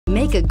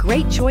Make a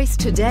great choice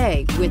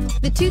today with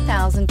the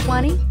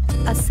 2020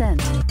 Ascent.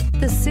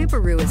 The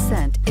Subaru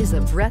Ascent is a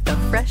breath of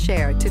fresh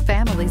air to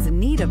families in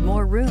need of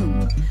more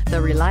room.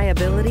 The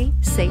reliability,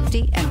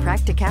 safety, and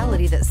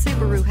practicality that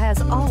Subaru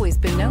has always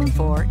been known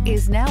for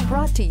is now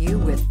brought to you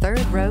with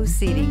third-row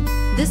seating.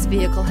 This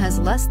vehicle has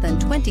less than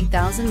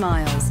 20,000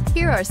 miles.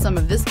 Here are some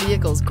of this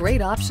vehicle's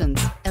great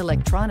options: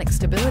 electronic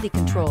stability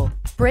control,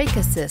 brake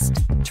assist,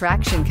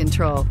 traction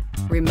control,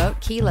 remote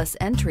keyless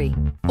entry,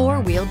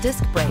 four-wheel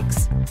disc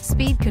brakes,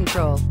 speed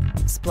control,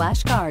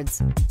 splash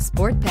guards,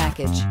 sport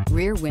package,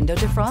 rear window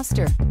defroster,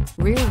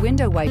 rear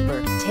window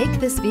wiper. Take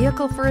this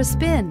vehicle for a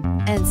spin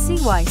and see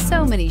why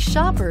so many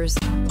shoppers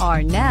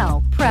are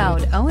now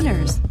proud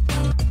owners.